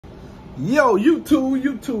Yo,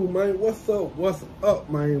 YouTube, man. What's up,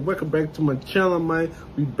 man? Welcome back to my channel, man.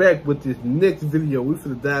 We back with this next video. We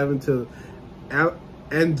finna dive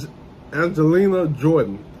into Angelina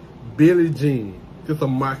Jordan, Billie Jean. Just a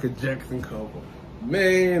Michael Jackson cover.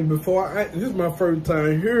 Man, this is my first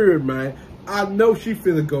time here, man. I know she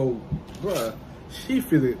finna go, bruh. She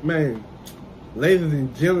finna, man. Ladies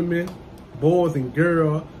and gentlemen, boys and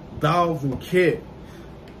girls, dogs and cats.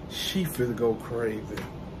 She finna go crazy.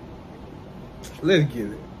 Let's get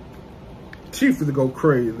it. She finna go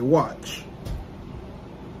crazy. Watch.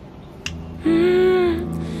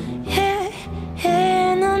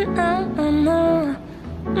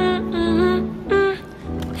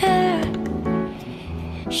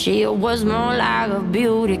 She was more like a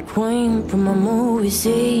beauty queen from a movie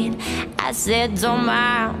scene. I said, don't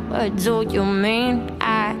mind, what do you mean?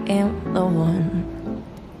 I am the one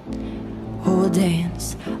who will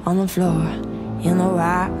dance on the floor in a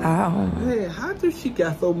round. Man, how do she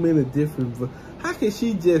got so many different? How can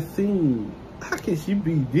she just sing? How can she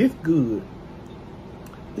be this good?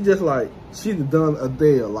 It's just like she done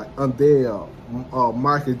Adele, like Adele,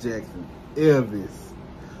 Michael Jackson, Elvis.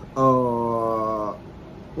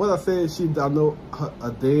 What I said, I know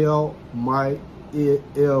Adele, Mike,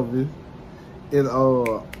 Elvis, and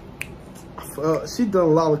she done a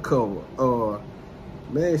lot of cover.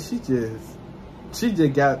 Man, she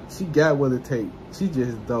got what it takes. She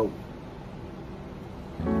just dope.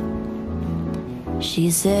 She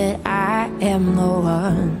said, I am the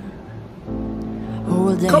one who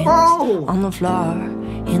will dance on the floor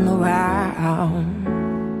in the round.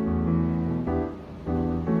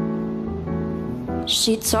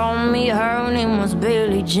 She told me her name was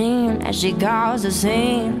Billie Jean, as she caused a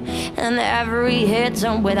scene, and every hit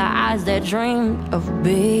turned with her eyes that dreamed of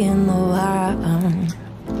being the one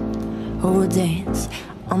who will dance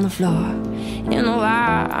on the floor in a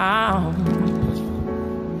round.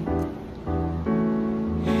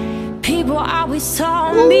 People always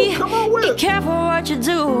told me, be careful what you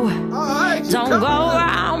do. Don't go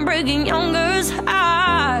around breaking young girls'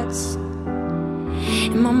 hearts.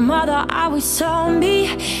 And my mother always told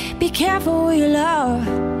me, be careful who you love.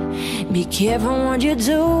 Be careful what you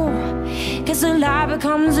do, 'cause a lie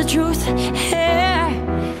becomes the truth. Yeah.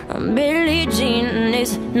 Billie Jean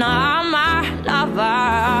is not my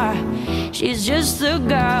lover. She's just a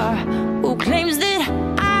girl who claims that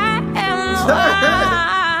I am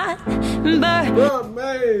the one. But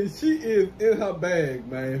man, she is in her bag,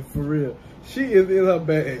 man. For real, she is in her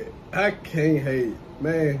bag. I can't hate,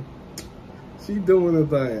 man. She doing the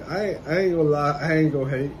thing. I ain't gonna lie. I ain't gonna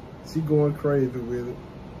hate. She going crazy with it.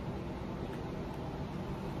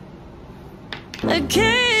 The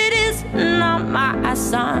kid is not my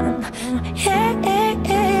son. Yeah, yeah,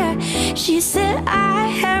 yeah. She said I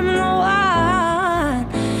am the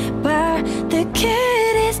one, but the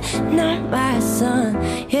kid is not my son.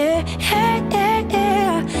 Yeah, yeah, yeah,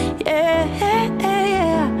 yeah, yeah, yeah,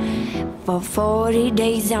 yeah. For 40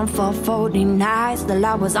 days and for 40 nights, the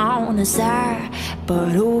law was on her side. But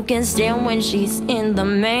who can stand when she's in the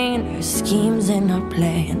main? Her schemes and her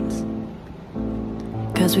plans.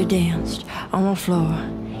 'Cause we danced on the floor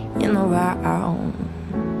in the round.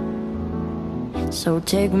 So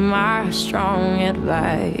take my strong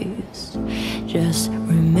advice. Just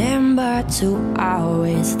remember to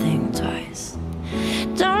always think twice.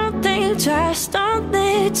 Don't think twice, don't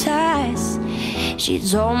think twice. She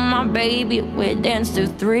told my baby we danced to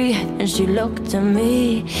 3, and she looked at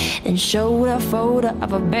me and showed a photo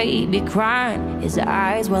of a baby crying. His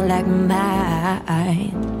eyes were like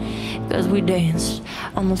mine, 'cause we danced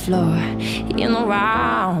on the floor in a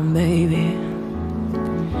round, baby.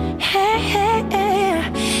 Hey, hey, hey.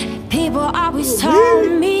 People always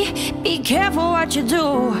told me, be careful what you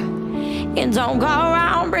do, and don't go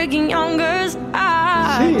around breaking young girls'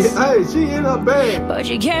 hearts. She in her bag. But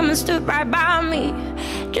she came and stood right by me,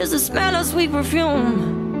 just to smell her sweet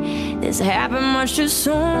perfume. This happened much too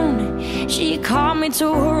soon. She called me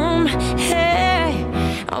to her room. Hey,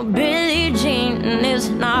 oh, Billie Jean is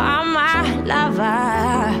not my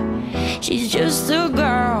lover. She's just a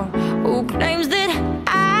girl who claims that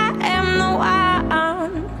I am the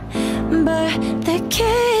one, but the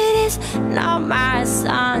kid is not my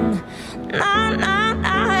son. No, no,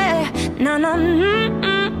 no, no,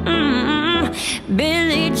 no.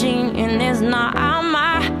 Billie Jean is not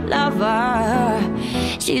my lover.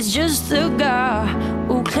 She's just a girl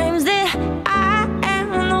who claims that I am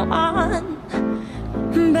the one,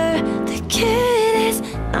 but the kid is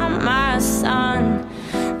not my son.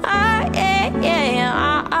 Yeah,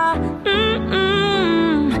 yeah,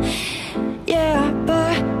 yeah,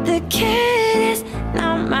 but the kid is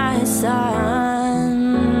not my son.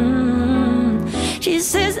 She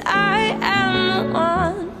says I am the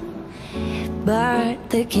one,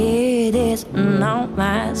 but the kid is not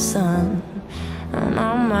my son.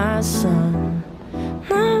 Not my son.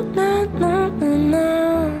 No, no, no, no,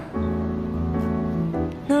 no.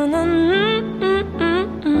 No, no,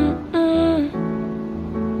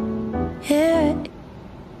 yeah.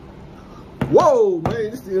 Whoa,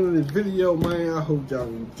 man, this is the end of this video, man. I hope y'all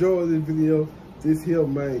enjoyed this video. This here,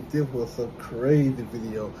 man, this was a crazy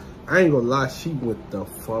video. I ain't gonna lie, she went the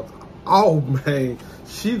fuck off, man.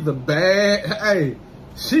 She's a bad, hey,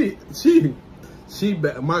 she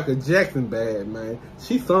bad, Michael Jackson bad, man.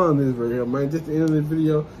 She sung this video, man. Just the end of this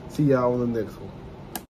video. See y'all on the next one.